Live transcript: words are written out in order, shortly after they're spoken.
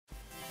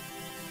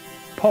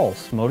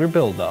Pulse Motor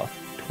Build-Off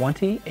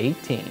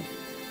 2018.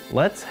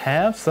 Let's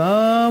have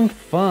some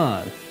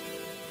fun.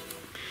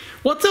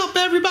 What's up,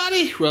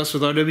 everybody? Russ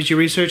with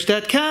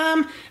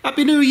RWGResearch.com.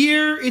 Happy New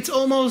Year. It's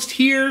almost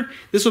here.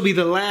 This will be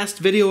the last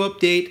video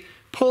update.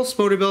 Pulse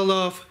Motor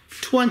Build-Off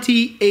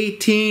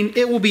 2018.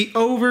 It will be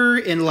over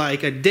in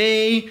like a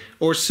day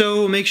or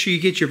so. Make sure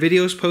you get your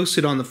videos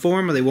posted on the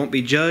forum or they won't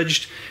be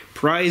judged.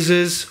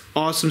 Prizes,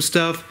 awesome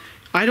stuff.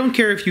 I don't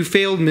care if you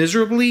failed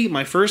miserably.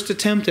 My first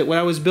attempt at what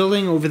I was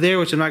building over there,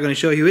 which I'm not going to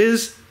show you,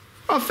 is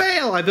a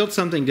fail. I built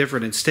something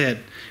different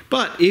instead.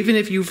 But even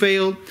if you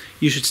failed,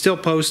 you should still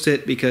post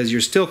it because you're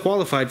still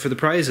qualified for the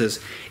prizes.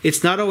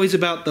 It's not always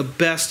about the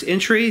best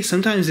entry.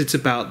 Sometimes it's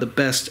about the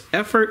best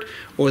effort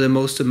or the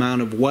most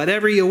amount of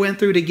whatever you went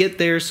through to get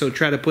there. So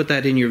try to put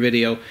that in your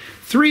video.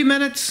 3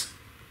 minutes,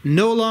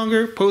 no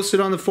longer. Post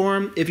it on the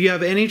forum. If you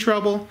have any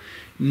trouble,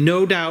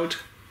 no doubt,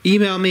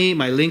 email me.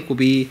 My link will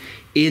be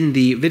in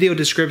the video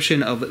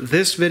description of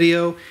this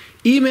video.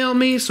 Email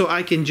me so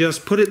I can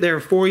just put it there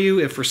for you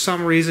if for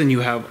some reason you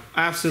have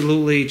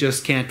absolutely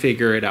just can't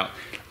figure it out.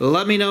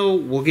 Let me know.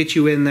 We'll get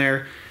you in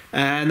there.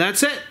 And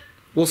that's it.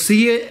 We'll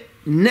see you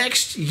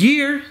next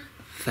year.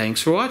 Thanks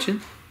for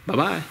watching.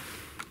 Bye-bye.